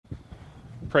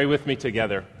Pray with me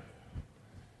together.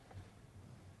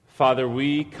 Father,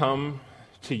 we come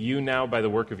to you now by the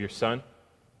work of your Son.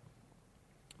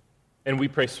 And we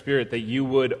pray, Spirit, that you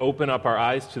would open up our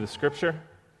eyes to the Scripture.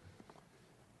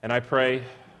 And I pray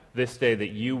this day that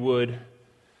you would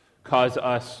cause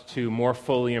us to more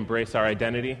fully embrace our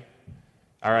identities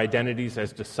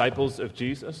as disciples of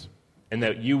Jesus, and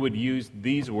that you would use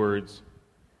these words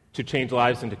to change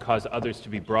lives and to cause others to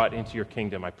be brought into your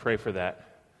kingdom. I pray for that.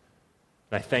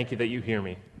 And I thank you that you hear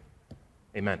me.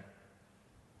 Amen.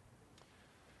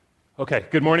 Okay,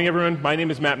 good morning, everyone. My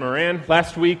name is Matt Moran.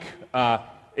 Last week,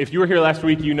 if you were here last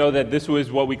week, you know that this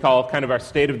was what we call kind of our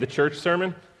State of the Church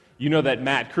sermon. You know that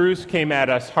Matt Cruz came at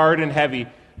us hard and heavy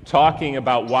talking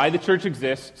about why the church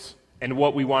exists and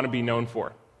what we want to be known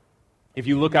for. If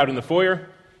you look out in the foyer,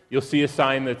 you'll see a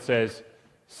sign that says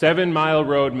 7 Mile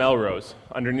Road, Melrose.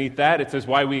 Underneath that, it says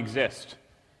why we exist.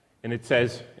 And it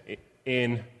says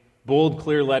in bold,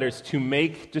 clear letters, to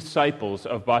make disciples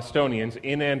of Bostonians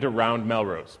in and around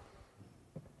Melrose.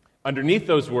 Underneath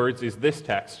those words is this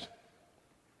text.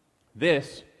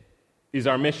 This is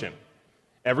our mission.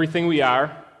 Everything we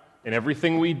are and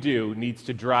everything we do needs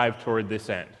to drive toward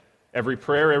this end. Every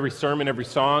prayer, every sermon, every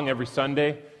song, every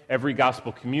Sunday, every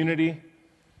gospel community,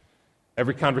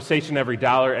 every conversation, every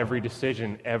dollar, every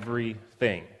decision,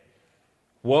 everything.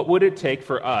 What would it take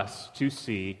for us to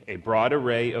see a broad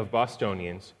array of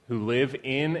Bostonians who live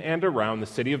in and around the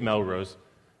city of Melrose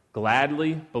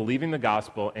gladly believing the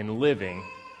gospel and living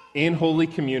in holy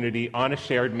community on a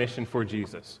shared mission for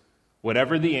Jesus?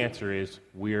 Whatever the answer is,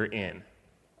 we're in.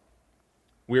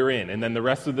 We're in. And then the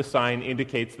rest of the sign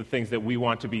indicates the things that we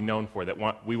want to be known for,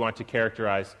 we want to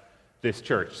characterize this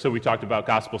church. So we talked about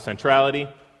gospel centrality,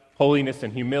 holiness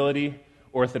and humility,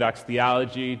 orthodox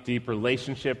theology, deep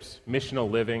relationships, missional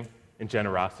living, and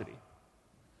generosity.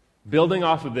 Building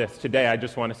off of this, today I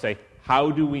just want to say,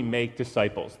 how do we make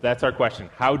disciples? That's our question.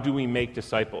 How do we make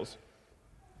disciples?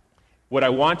 What I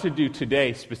want to do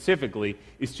today specifically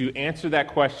is to answer that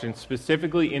question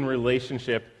specifically in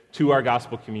relationship to our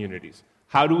gospel communities.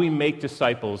 How do we make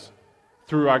disciples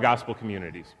through our gospel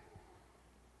communities?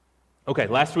 Okay,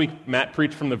 last week Matt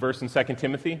preached from the verse in 2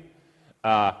 Timothy,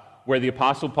 where the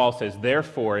Apostle Paul says,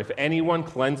 "Therefore, if anyone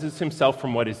cleanses himself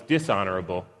from what is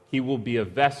dishonorable, he will be a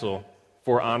vessel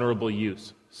for honorable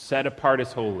use, set apart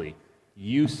as holy,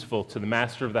 useful to the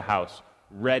master of the house,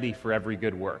 ready for every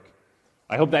good work."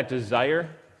 I hope that desire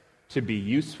to be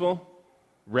useful,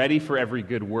 ready for every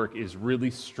good work, is really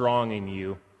strong in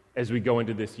you as we go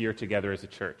into this year together as a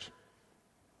church.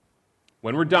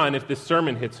 When we're done, if this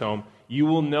sermon hits home, you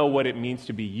will know what it means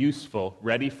to be useful,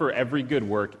 ready for every good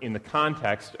work in the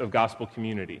context of gospel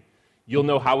community. You'll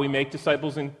know how we make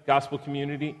disciples in gospel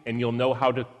community, and you'll know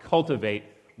how to cultivate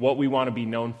what we want to be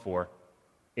known for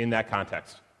in that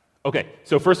context. Okay,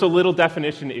 so first a little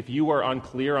definition. If you are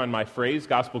unclear on my phrase,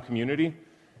 gospel community,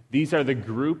 these are the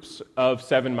groups of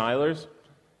 7-milers,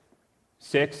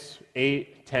 6,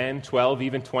 8, 10, 12,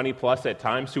 even 20 plus at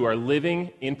times, who are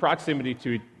living in proximity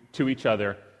to each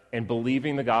other and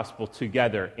believing the gospel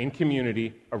together in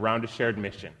community around a shared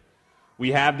mission.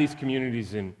 We have these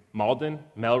communities in Malden,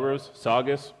 Melrose,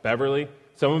 Saugus, Beverly.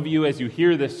 Some of you, as you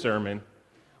hear this sermon,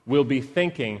 will be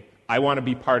thinking, I want to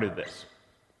be part of this.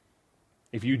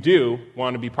 If you do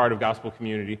want to be part of gospel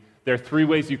community, there are 3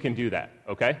 ways you can do that,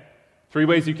 okay? 3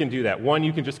 ways you can do that. 1,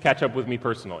 you can just catch up with me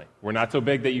personally. We're not so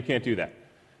big that you can't do that.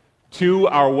 2,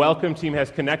 our welcome team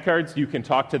has Connect cards. You can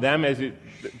talk to them.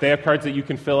 They have cards that you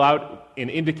can fill out and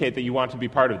indicate that you want to be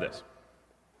part of this.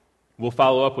 We'll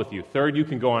follow up with you. 3rd, you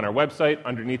can go on our website.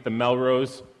 Underneath the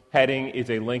Melrose heading is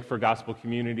a link for gospel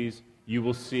communities. You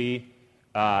will see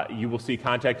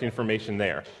contact information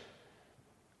there.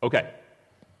 Okay.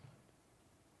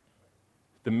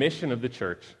 The mission of the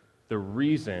church, the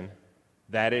reason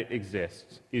that it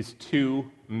exists, is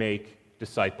to make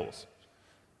disciples.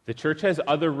 The church has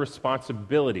other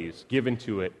responsibilities given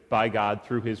to it by God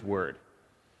through His Word.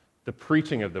 The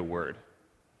preaching of the Word,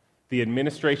 the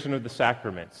administration of the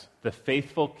sacraments, the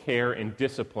faithful care and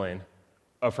discipline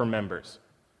of her members.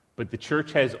 But the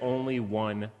church has only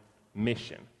one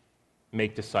mission: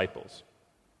 make disciples.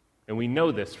 And we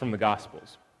know this from the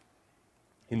Gospels.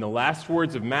 In the last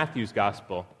words of Matthew's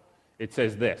Gospel, it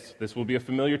says this. This will be a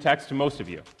familiar text to most of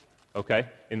you, okay?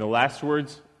 In the last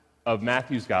words of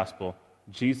Matthew's Gospel,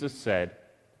 Jesus said,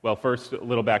 well, first, a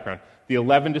little background. The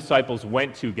 11 disciples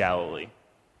went to Galilee,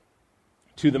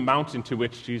 to the mountain to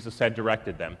which Jesus had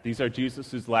directed them. These are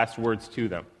Jesus' last words to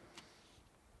them.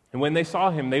 And when they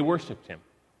saw him, they worshiped him.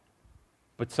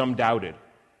 But some doubted.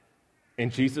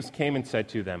 And Jesus came and said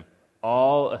to them,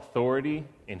 "All authority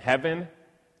in heaven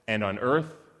and on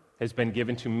earth has been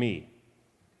given to me.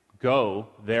 Go,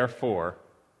 therefore,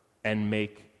 and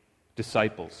make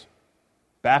disciples,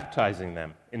 baptizing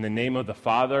them in the name of the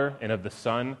Father and of the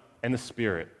Son and the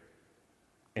Spirit,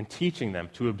 and teaching them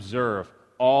to observe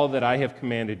all that I have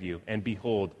commanded you. And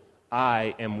behold,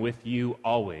 I am with you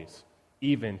always,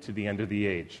 even to the end of the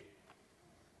age.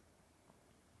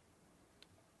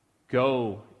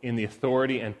 Go in the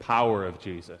authority and power of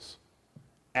Jesus.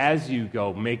 As you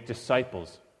go, make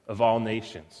disciples of all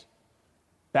nations.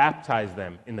 Baptize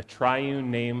them in the triune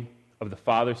name of the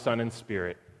Father, Son, and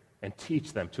Spirit, and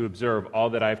teach them to observe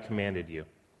all that I have commanded you.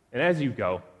 And as you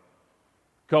go,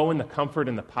 go in the comfort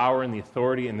and the power and the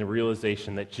authority and the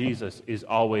realization that Jesus is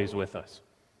always with us.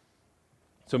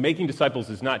 So making disciples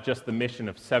is not just the mission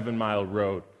of 7 Mile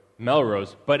Road,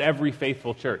 Melrose, but every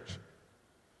faithful church.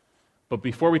 But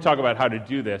before we talk about how to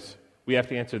do this, we have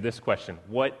to answer this question.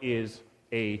 What is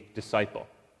a disciple?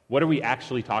 What are we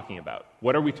actually talking about?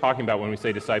 What are we talking about when we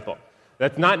say disciple?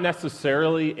 That's not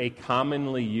necessarily a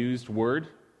commonly used word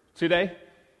today.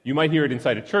 You might hear it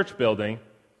inside a church building,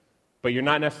 but you're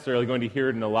not necessarily going to hear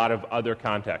it in a lot of other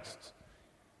contexts.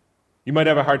 You might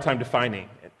have a hard time defining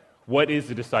it. What is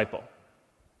a disciple?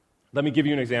 Let me give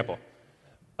you an example.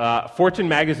 Fortune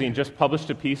magazine just published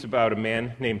a piece about a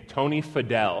man named Tony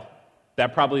Fadell.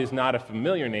 That probably is not a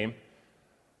familiar name,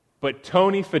 but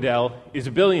Tony Fadell is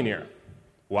a billionaire.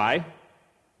 Why?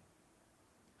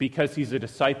 Because he's a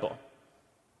disciple,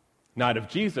 not of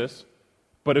Jesus,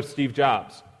 but of Steve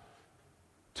Jobs.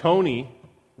 Tony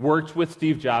worked with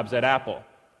Steve Jobs at Apple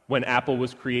when Apple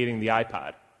was creating the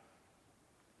iPod.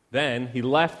 Then he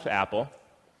left Apple,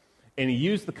 and he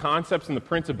used the concepts and the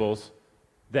principles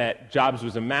that Jobs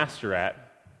was a master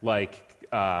at, like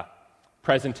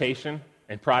presentation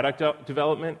and product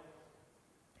development,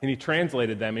 and he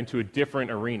translated them into a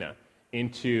different arena,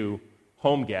 into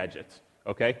home gadgets,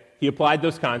 okay? He applied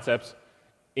those concepts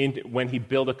when he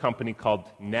built a company called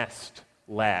Nest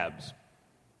Labs.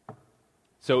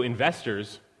 So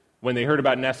investors, when they heard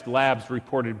about Nest Labs,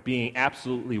 reported being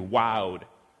absolutely wowed,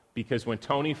 because when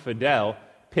Tony Fadell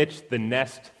pitched the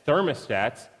Nest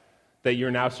thermostats that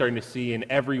you're now starting to see in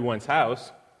everyone's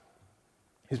house,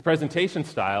 his presentation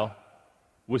style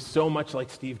was so much like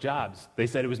Steve Jobs. They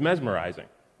said it was mesmerizing.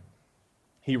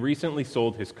 He recently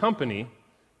sold his company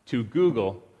to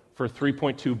Google for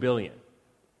 $3.2 billion,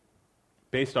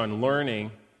 based on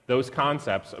learning those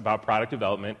concepts about product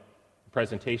development and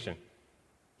presentation.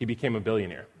 He became a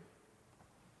billionaire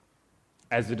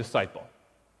as a disciple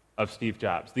of Steve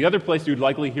Jobs. The other place you'd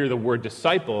likely hear the word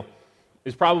disciple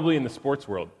is probably in the sports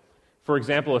world. For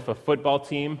example, if a football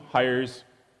team hires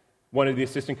one of the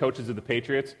assistant coaches of the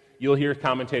Patriots, you'll hear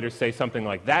commentators say something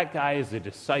like, that guy is a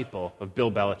disciple of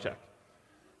Bill Belichick.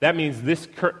 That means this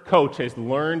coach has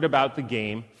learned about the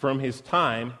game from his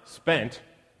time spent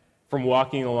from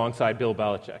walking alongside Bill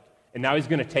Belichick. And now he's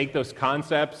going to take those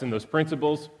concepts and those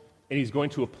principles, and he's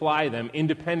going to apply them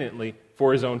independently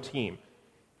for his own team.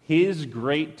 His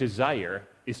great desire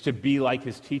is to be like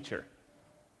his teacher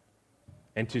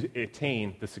and to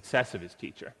attain the success of his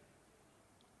teacher.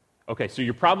 Okay, so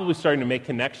you're probably starting to make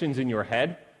connections in your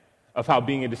head of how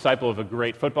being a disciple of a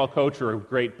great football coach or a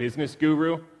great business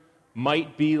guru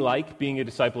might be like being a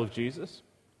disciple of Jesus.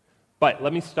 But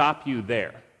let me stop you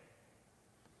there.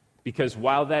 Because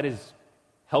while that is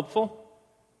helpful,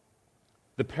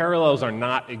 the parallels are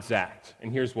not exact. And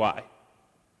here's why.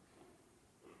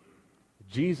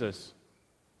 Jesus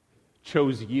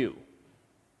chose you.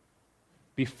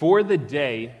 Before the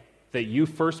day that you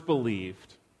first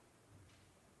believed,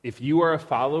 if you are a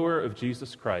follower of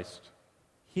Jesus Christ,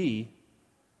 He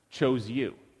chose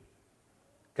you.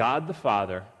 God the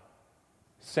Father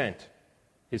sent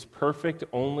His perfect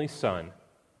only Son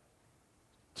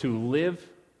to live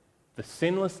the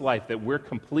sinless life that we're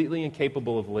completely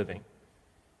incapable of living.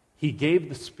 He gave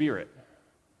the Spirit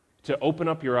to open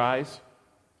up your eyes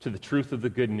to the truth of the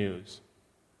good news,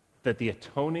 that the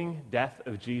atoning death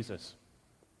of Jesus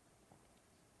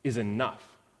is enough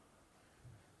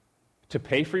to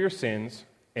pay for your sins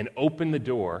and open the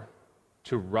door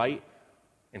to right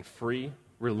and free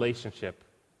relationship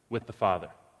with the Father.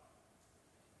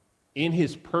 In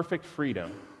His perfect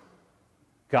freedom,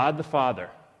 God the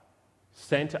Father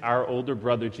sent our older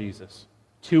brother Jesus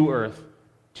to earth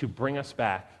to bring us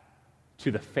back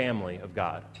to the family of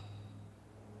God.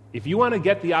 If you want to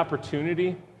get the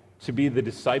opportunity to be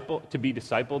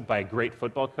discipled by a great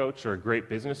football coach or a great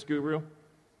business guru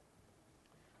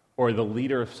or the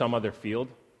leader of some other field,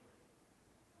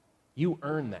 you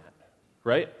earn that,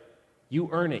 right? You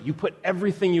earn it. You put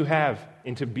everything you have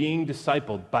into being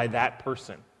discipled by that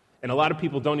person. And a lot of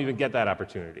people don't even get that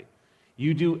opportunity.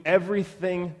 You do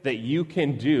everything that you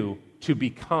can do to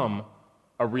become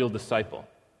a real disciple.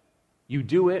 You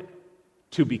do it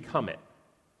to become it,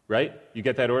 right? You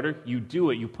get that order? You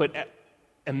do it. You put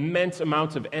immense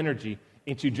amounts of energy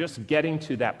into just getting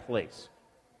to that place.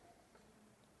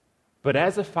 But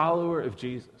as a follower of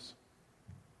Jesus,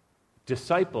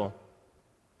 disciple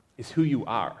is who you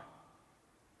are.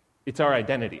 It's our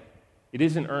identity. It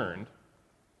isn't earned.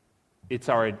 It's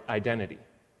our identity.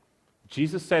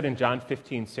 Jesus said in John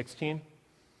 15:16,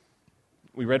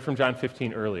 we read from John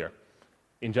 15 earlier.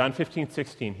 In John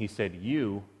 15:16, he said,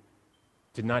 "You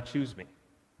did not choose me.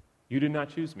 You did not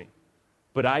choose me,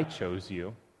 but I chose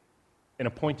you and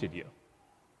appointed you,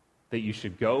 that you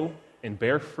should go and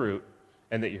bear fruit,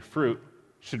 and that your fruit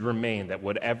should remain, that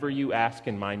whatever you ask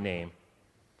in my name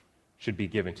should be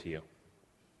given to you."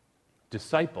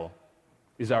 Disciple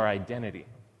is our identity.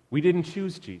 We didn't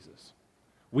choose Jesus.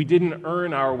 We didn't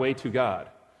earn our way to God.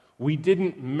 We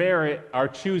didn't merit our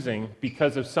choosing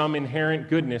because of some inherent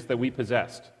goodness that we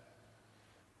possessed.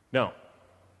 No.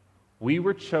 We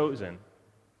were chosen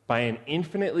by an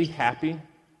infinitely happy,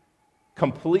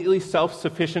 completely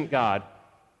self-sufficient God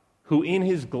who in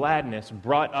his gladness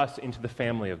brought us into the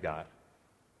family of God.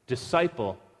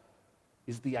 Disciple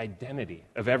is the identity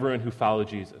of everyone who follows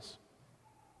Jesus.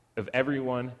 Of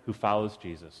everyone who follows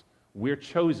Jesus. We're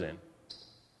chosen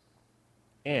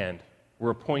and we're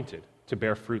appointed to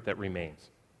bear fruit that remains.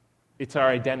 It's our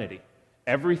identity.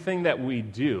 Everything that we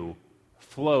do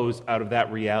flows out of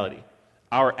that reality.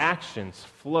 Our actions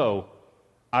flow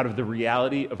out of the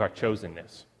reality of our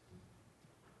chosenness.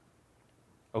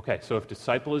 Okay, so if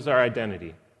disciple is our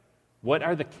identity, what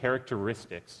are the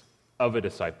characteristics of a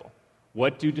disciple?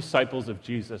 What do disciples of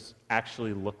Jesus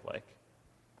actually look like?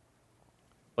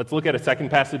 Let's look at a second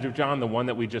passage of John, the one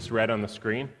that we just read on the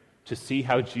screen, to see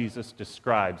how Jesus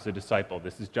describes a disciple.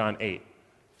 This is John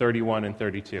 8:31 and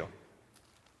 32.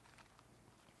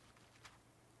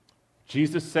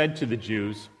 Jesus said to the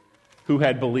Jews who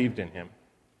had believed in him,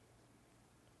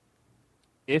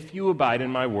 "If you abide in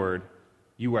my word,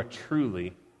 you are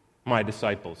truly my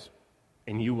disciples,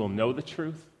 and you will know the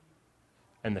truth,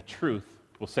 and the truth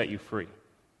will set you free."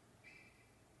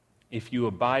 If you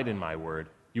abide in my word,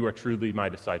 you are truly my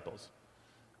disciples.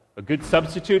 A good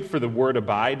substitute for the word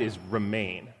abide is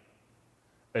remain.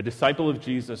 A disciple of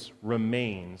Jesus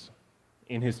remains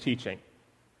in his teaching.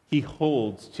 He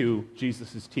holds to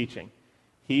Jesus' teaching.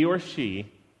 He or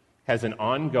she has an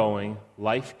ongoing,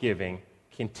 life-giving,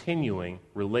 continuing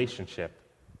relationship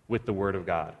with the Word of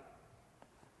God.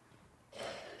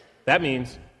 That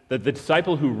means that the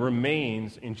disciple who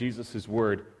remains in Jesus'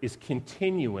 Word is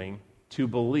continuing to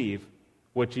believe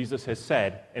what Jesus has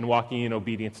said and walking in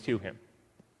obedience to him.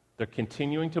 They're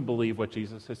continuing to believe what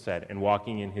Jesus has said and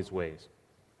walking in his ways.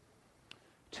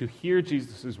 To hear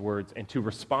Jesus' words and to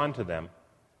respond to them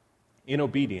in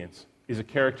obedience is a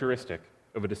characteristic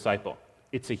of a disciple.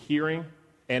 It's a hearing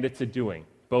and it's a doing,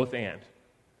 both and.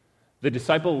 The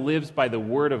disciple lives by the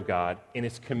word of God and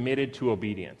is committed to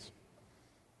obedience.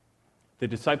 The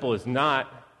disciple is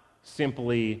not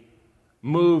simply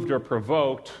moved or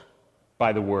provoked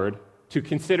by the word to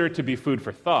consider it to be food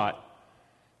for thought.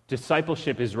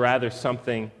 Discipleship is rather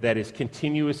something that is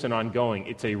continuous and ongoing.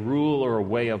 It's a rule or a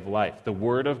way of life. The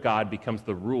Word of God becomes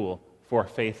the rule for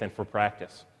faith and for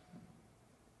practice.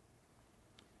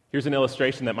 Here's an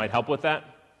illustration that might help with that.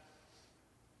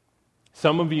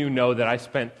 Some of you know that I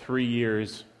spent 3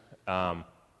 years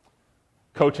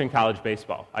coaching college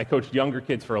baseball. I coached younger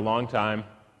kids for a long time,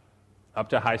 up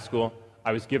to high school.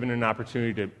 I was given an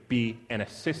opportunity to be an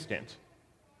assistant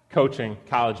coaching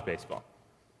college baseball.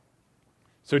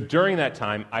 So during that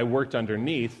time, I worked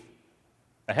underneath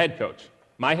a head coach.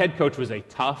 My head coach was a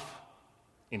tough,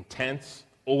 intense,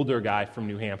 older guy from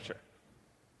New Hampshire.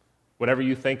 Whatever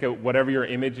you think of, whatever your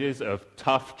image is of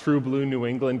tough, true blue New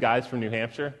England guys from New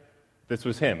Hampshire, this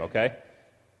was him, okay?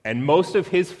 And most of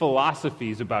his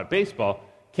philosophies about baseball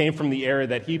came from the era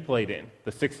that he played in,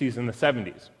 the 60s and the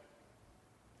 70s.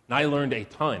 And I learned a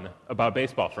ton about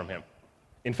baseball from him.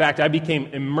 In fact, I became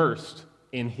immersed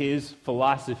in his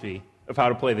philosophy of how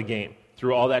to play the game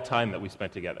through all that time that we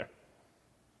spent together.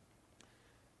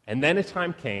 And then a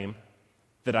time came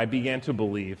that I began to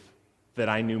believe that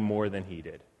I knew more than he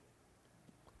did.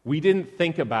 We didn't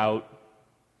think about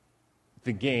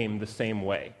the game the same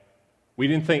way. We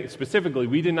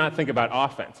did not think about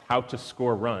offense, how to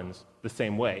score runs the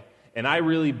same way. And I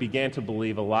really began to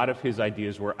believe a lot of his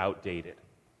ideas were outdated.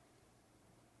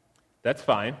 That's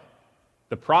fine.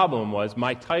 The problem was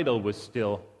my title was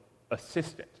still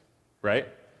assistant, right?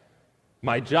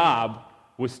 My job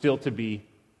was still to be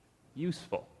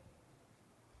useful.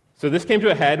 So this came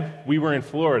to a head. We were in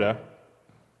Florida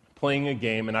playing a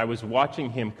game, and I was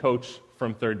watching him coach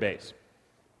from third base.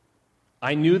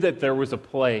 I knew that there was a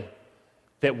play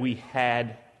that we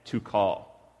had to call.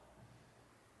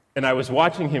 And I was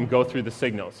watching him go through the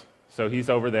signals. So he's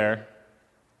over there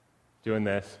doing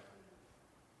this.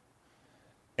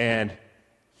 And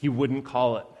he wouldn't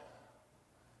call it.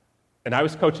 And I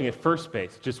was coaching at first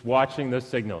base, just watching those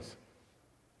signals.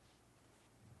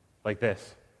 Like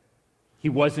this. He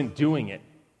wasn't doing it.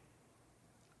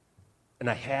 And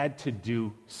I had to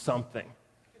do something.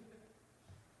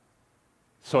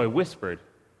 So I whispered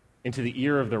into the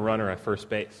ear of the runner at first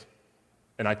base,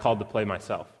 and I called the play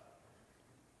myself.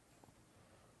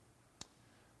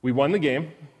 We won the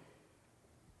game,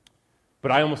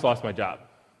 but I almost lost my job.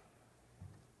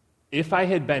 If I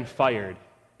had been fired,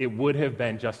 it would have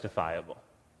been justifiable.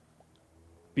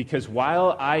 Because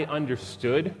while I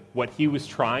understood what he was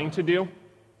trying to do,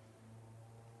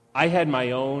 I had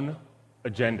my own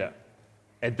agenda.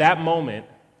 At that moment,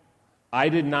 I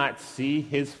did not see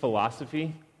his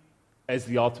philosophy as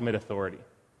the ultimate authority.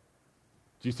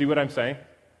 Do you see what I'm saying?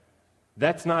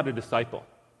 That's not a disciple.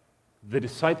 The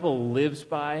disciple lives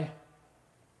by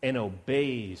and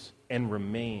obeys and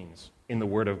remains in the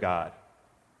Word of God.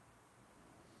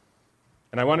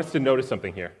 And I want us to notice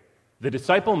something here. The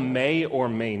disciple may or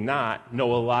may not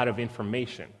know a lot of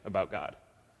information about God.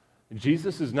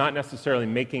 Jesus is not necessarily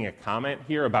making a comment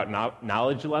here about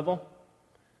knowledge level.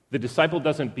 The disciple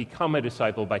doesn't become a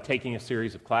disciple by taking a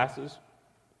series of classes.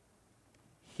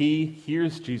 He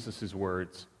hears Jesus'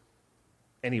 words,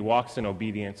 and he walks in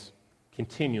obedience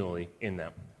continually in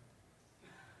them.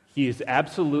 He is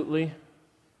absolutely,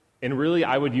 and really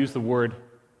I would use the word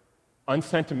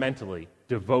unsentimentally,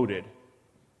 devoted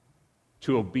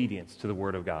to obedience to the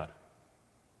Word of God.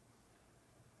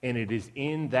 And it is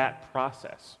in that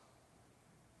process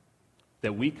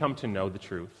that we come to know the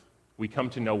truth. We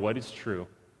come to know what is true,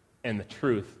 and the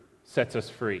truth sets us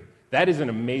free. That is an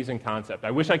amazing concept. I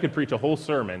wish I could preach a whole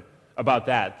sermon about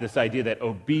that, this idea that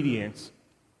obedience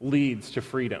leads to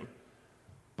freedom.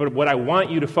 But what I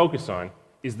want you to focus on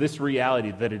is this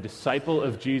reality that a disciple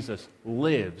of Jesus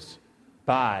lives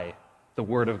by the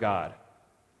Word of God.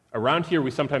 Around here,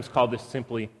 we sometimes call this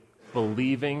simply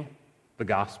believing the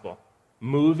gospel,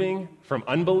 moving from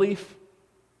unbelief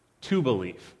to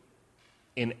belief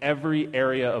in every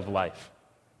area of life.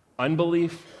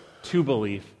 Unbelief to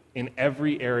belief in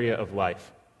every area of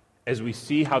life as we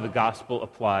see how the gospel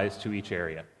applies to each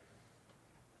area.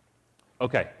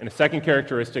 Okay, and a second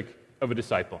characteristic of a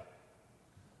disciple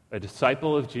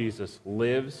of Jesus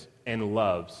lives and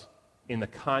loves in the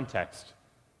context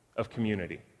of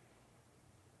community.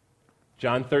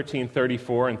 John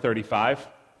 13:34 and 35,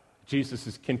 Jesus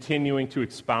is continuing to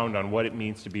expound on what it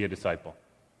means to be a disciple.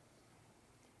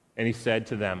 And he said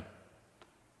to them,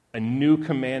 "A new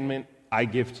commandment I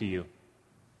give to you,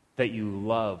 that you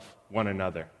love one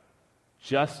another,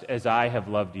 just as I have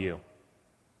loved you.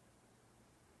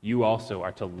 You also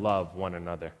are to love one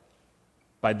another.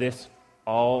 By this,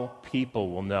 all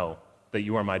people will know that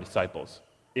you are my disciples,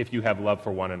 if you have love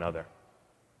for one another."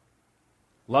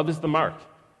 Love is the mark.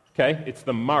 Okay? It's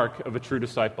the mark of a true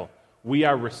disciple. We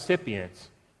are recipients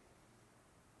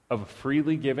of a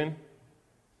freely given,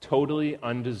 totally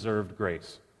undeserved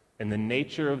grace. And the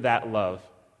nature of that love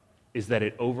is that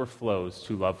it overflows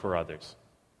to love for others.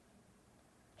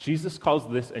 Jesus calls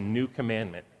this a new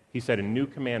commandment. He said, "A new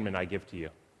commandment I give to you."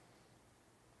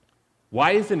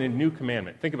 Why is it a new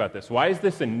commandment? Think about this. Why is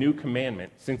this a new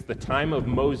commandment? Since the time of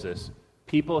Moses,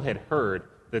 people had heard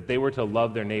that they were to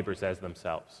love their neighbors as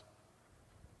themselves.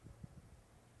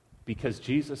 Because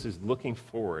Jesus is looking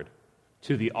forward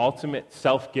to the ultimate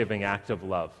self-giving act of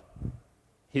love,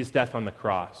 his death on the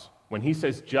cross. When he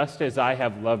says, "Just as I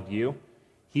have loved you,"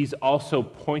 he's also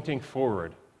pointing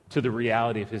forward to the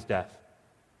reality of his death.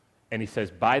 And he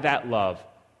says, "By that love,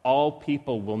 all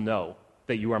people will know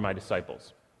that you are my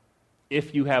disciples,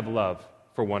 if you have love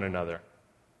for one another."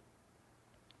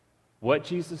 What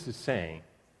Jesus is saying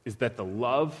is that the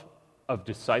love of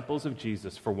disciples of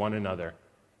Jesus for one another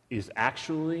is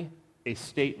actually a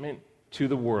statement to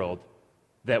the world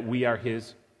that we are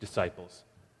his disciples.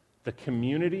 The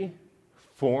community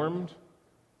formed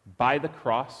by the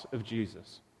cross of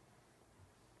Jesus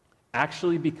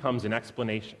actually becomes an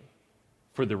explanation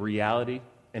for the reality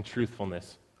and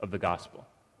truthfulness of the gospel.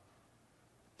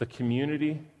 The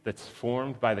community that's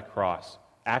formed by the cross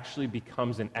actually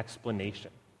becomes an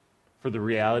explanation for the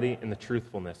reality and the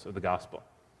truthfulness of the gospel.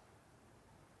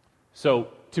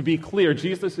 So, to be clear,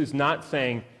 Jesus is not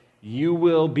saying, "You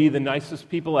will be the nicest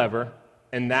people ever,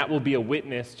 and that will be a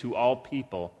witness to all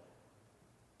people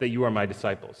that you are my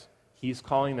disciples." He's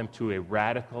calling them to a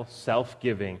radical,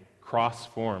 self-giving,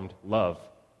 cross-formed love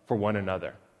for one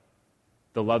another,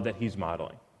 the love that he's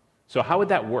modeling. So how would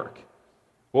that work?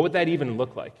 What would that even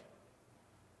look like?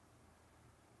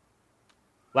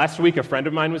 Last week, a friend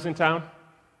of mine was in town.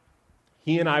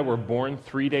 He and I were born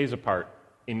 3 days apart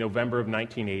in November of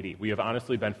 1980. We have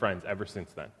honestly been friends ever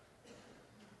since then.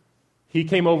 He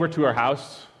came over to our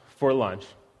house for lunch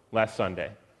last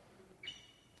Sunday,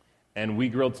 and we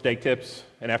grilled steak tips,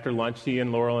 and after lunch, he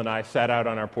and Laurel and I sat out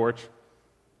on our porch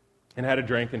and had a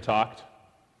drink and talked.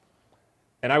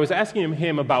 And I was asking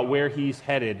him about where he's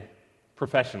headed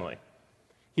professionally.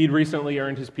 He'd recently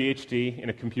earned his PhD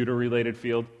in a computer-related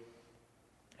field,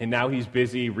 and now he's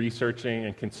busy researching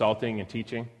and consulting and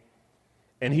teaching.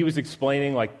 And he was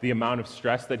explaining the amount of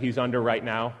stress that he's under right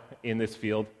now in this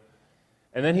field.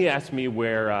 And then he asked me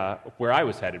where I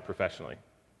was headed professionally.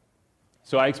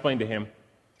 So I explained to him,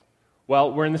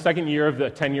 well, we're in the second year of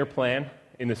the 10-year plan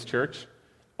in this church.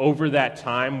 Over that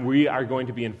time, we are going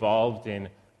to be involved in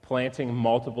planting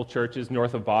multiple churches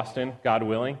north of Boston, God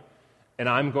willing. And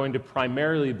I'm going to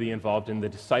primarily be involved in the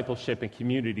discipleship and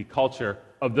community culture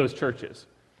of those churches.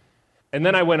 And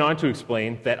then I went on to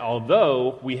explain that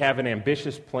although we have an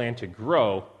ambitious plan to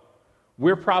grow,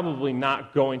 we're probably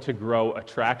not going to grow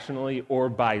attractionally or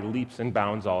by leaps and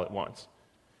bounds all at once.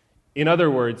 In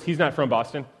other words, he's not from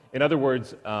Boston. In other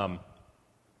words, I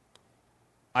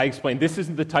explained this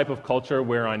isn't the type of culture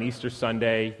where on Easter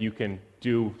Sunday you can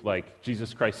do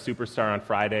Jesus Christ Superstar on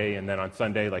Friday, and then on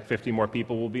Sunday 50 more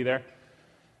people will be there.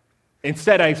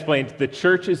 Instead, I explained the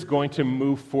church is going to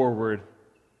move forward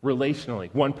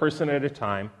relationally, one person at a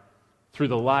time, through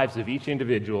the lives of each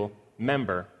individual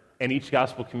member and each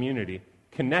gospel community,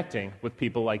 connecting with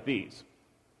people like these.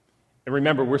 And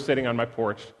remember, we're sitting on my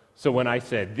porch, so when I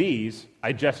said these,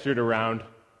 I gestured around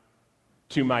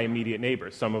to my immediate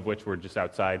neighbors, some of which were just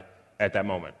outside at that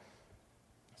moment.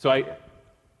 So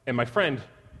my friend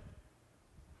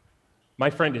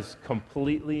is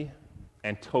completely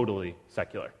and totally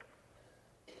secular.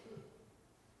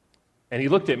 And he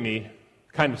looked at me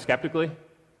kind of skeptically,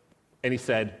 and he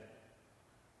said,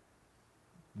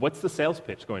 "What's the sales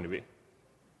pitch going to be?"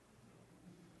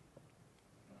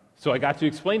 So I got to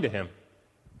explain to him,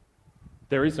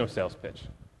 there is no sales pitch.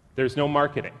 There's no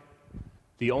marketing.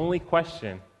 The only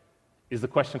question is the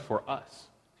question for us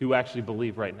who actually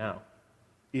believe right now.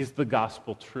 Is the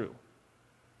gospel true?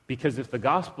 Because if the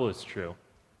gospel is true,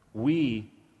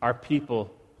 we are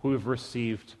people who have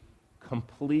received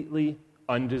completely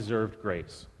undeserved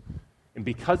grace. And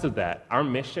because of that, our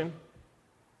mission,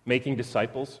 making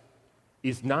disciples,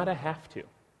 is not a have to.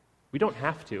 We don't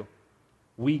have to.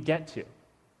 We get to.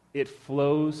 It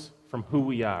flows from who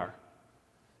we are.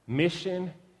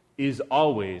 Mission is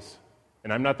always,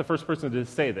 and I'm not the first person to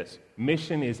say this,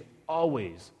 mission is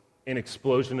always an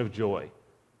explosion of joy.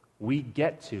 We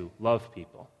get to love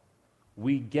people.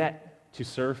 We get to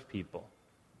serve people.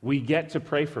 We get to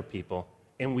pray for people,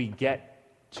 and we get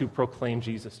to proclaim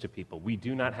Jesus to people. We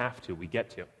do not have to. We get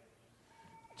to.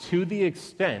 To the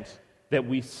extent that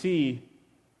we see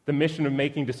the mission of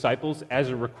making disciples as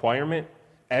a requirement,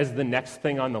 as the next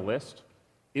thing on the list,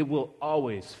 it will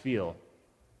always feel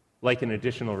like an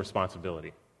additional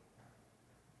responsibility.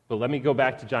 But let me go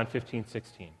back to John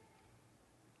 15:16.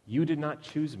 You did not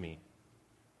choose me,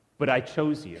 but I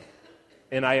chose you,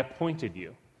 and I appointed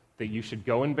you, that you should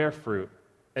go and bear fruit,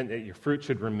 and that your fruit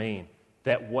should remain,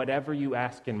 that whatever you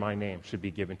ask in my name should be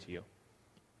given to you.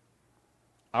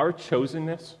 Our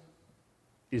chosenness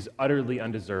is utterly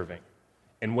undeserving.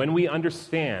 And when we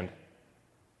understand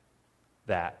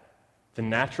that, the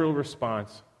natural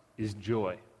response is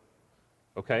joy.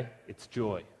 Okay? It's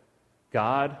joy.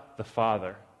 God the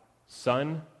Father,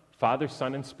 Son,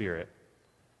 and Spirit,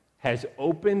 has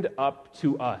opened up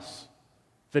to us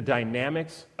the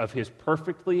dynamics of his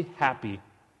perfectly happy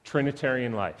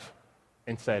Trinitarian life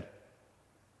and said,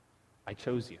 I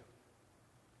chose you.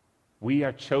 We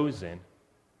are chosen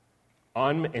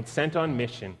and sent on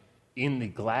mission in the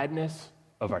gladness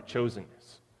of our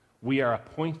chosenness. We are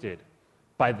appointed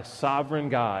by the sovereign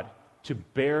God to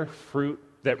bear fruit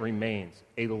that remains,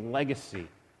 a legacy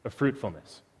of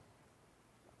fruitfulness.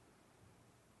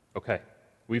 Okay,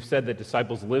 we've said that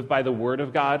disciples live by the Word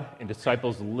of God, and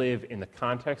disciples live in the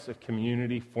context of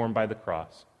community formed by the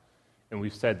cross. And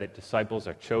we've said that disciples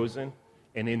are chosen,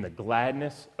 and in the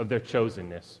gladness of their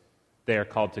chosenness, they are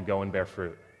called to go and bear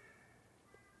fruit.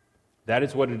 That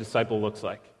is what a disciple looks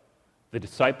like. The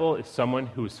disciple is someone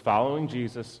who is following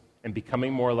Jesus and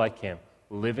becoming more like him,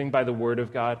 living by the Word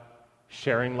of God,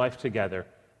 sharing life together,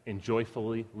 and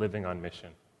joyfully living on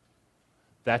mission.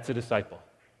 That's a disciple.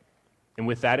 And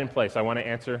with that in place, I want to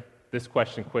answer this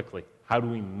question quickly. How do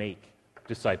we make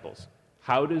disciples?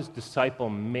 How does disciple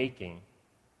making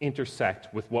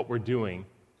intersect with what we're doing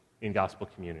in gospel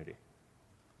community.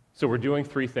 So we're doing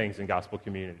three things in gospel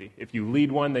community. If you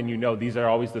lead one, then you know these are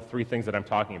always the three things that I'm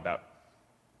talking about.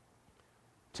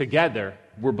 Together,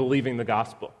 we're believing the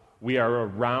gospel. We are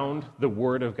around the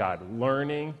Word of God,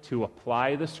 learning to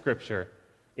apply the Scripture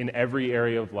in every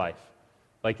area of life.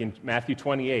 Like in Matthew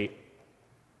 28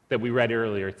 that we read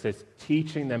earlier, it says,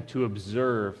 teaching them to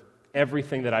observe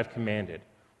everything that I've commanded.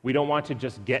 We don't want to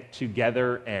just get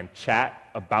together and chat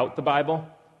about the Bible.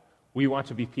 We want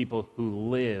to be people who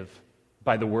live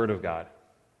by the Word of God.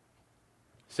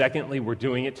 Secondly, we're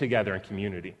doing it together in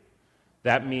community.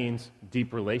 That means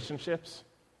deep relationships.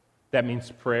 That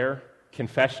means prayer,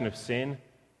 confession of sin,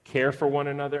 care for one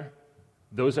another.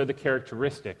 Those are the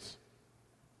characteristics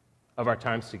of our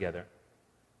times together.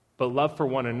 But love for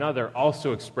one another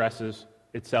also expresses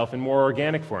itself in more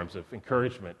organic forms of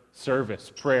encouragement,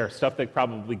 service, prayer, stuff that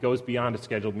probably goes beyond a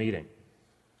scheduled meeting.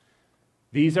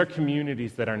 These are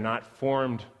communities that are not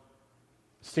formed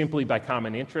simply by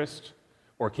common interest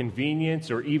or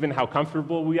convenience or even how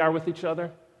comfortable we are with each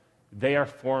other. They are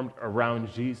formed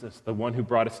around Jesus, the one who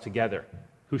brought us together,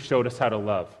 who showed us how to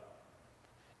love.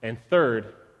 And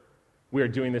third, we are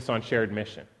doing this on shared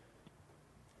mission.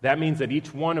 That means that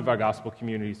each one of our gospel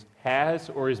communities has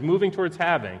or is moving towards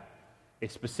having a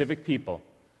specific people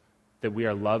that we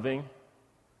are loving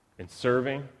and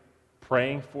serving,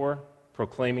 praying for,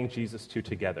 proclaiming Jesus to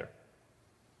together.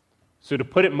 So to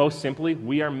put it most simply,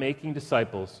 we are making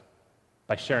disciples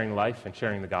by sharing life and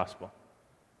sharing the gospel.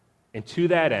 And to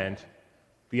that end,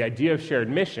 the idea of shared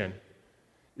mission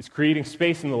is creating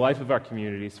space in the life of our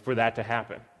communities for that to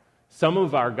happen. Some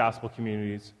of our gospel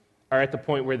communities are at the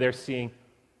point where they're seeing,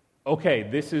 okay,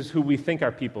 this is who we think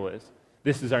our people is.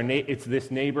 This is it's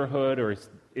this neighborhood or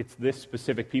it's this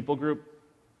specific people group.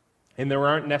 And there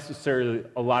aren't necessarily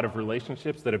a lot of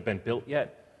relationships that have been built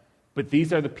yet. But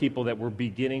these are the people that we're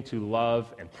beginning to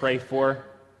love and pray for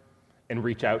and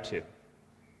reach out to.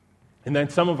 And then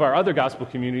some of our other gospel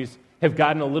communities have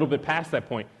gotten a little bit past that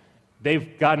point.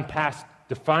 They've gotten past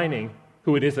defining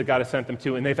who it is that God has sent them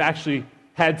to, and they've actually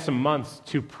had some months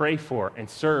to pray for and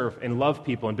serve and love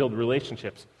people and build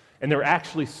relationships. And they're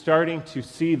actually starting to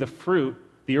see the fruit,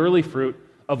 the early fruit,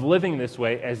 of living this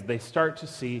way as they start to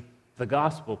see the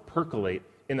gospel percolate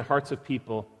in the hearts of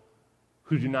people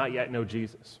who do not yet know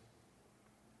Jesus.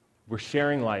 We're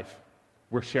sharing life.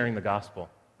 We're sharing the gospel,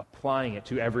 applying it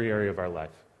to every area of our life.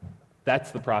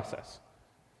 That's the process.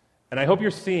 And I hope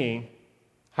you're seeing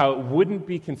how it wouldn't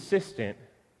be consistent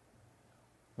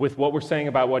with what we're saying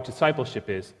about what discipleship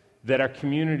is, that our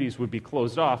communities would be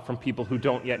closed off from people who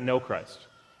don't yet know Christ.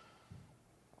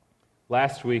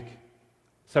 Last week,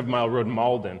 7 Mile Road in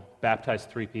Malden baptized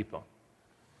 3 people.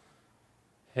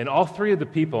 And all 3 of the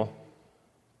people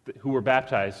who were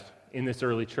baptized in this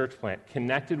early church plant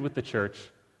connected with the church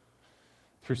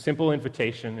through simple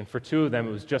invitation, and for 2 of them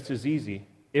it was just as easy,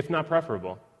 if not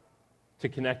preferable, to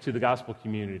connect to the gospel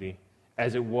community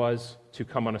as it was to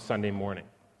come on a Sunday morning.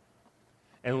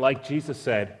 And like Jesus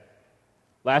said,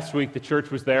 last week the church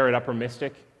was there at Upper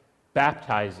Mystic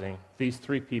baptizing these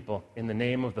 3 people in the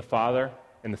name of the Father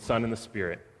and the Son and the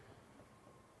Spirit.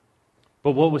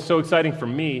 But what was so exciting for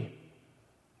me,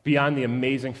 beyond the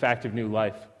amazing fact of new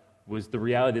life, was the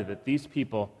reality that these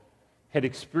people had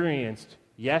experienced,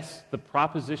 yes, the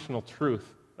propositional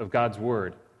truth of God's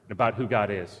Word about who God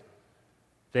is.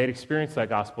 They had experienced that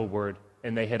gospel word,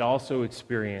 and they had also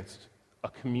experienced a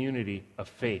community of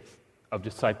faith, of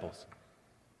disciples.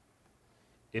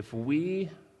 If we,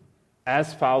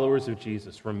 as followers of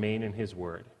Jesus, remain in His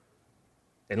Word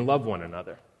and love one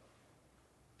another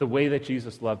the way that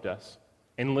Jesus loved us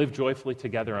and live joyfully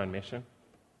together on mission,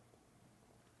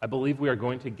 I believe we are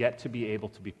going to get to be able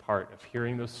to be part of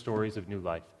hearing those stories of new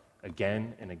life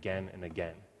again and again and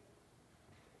again.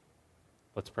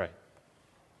 Let's pray.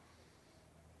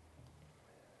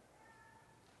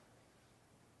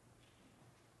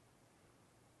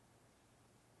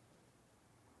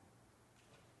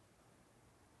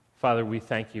 Father, we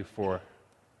thank you for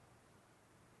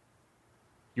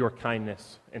your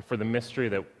kindness and for the mystery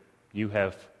that you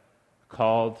have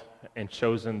called and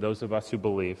chosen those of us who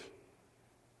believe.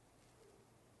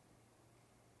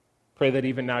 Pray that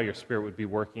even now your Spirit would be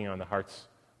working on the hearts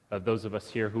of those of us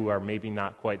here who are maybe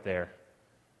not quite there,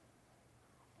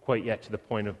 quite yet to the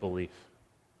point of belief.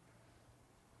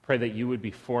 Pray that you would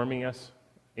be forming us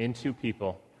into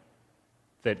people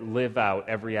that live out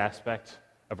every aspect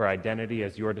of our identity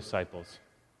as your disciples.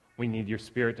 We need your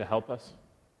Spirit to help us,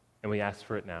 and we ask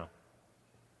for it now.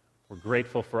 We're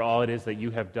grateful for all it is that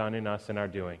you have done in us and are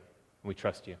doing, and we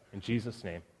trust you. In Jesus'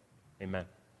 name, amen.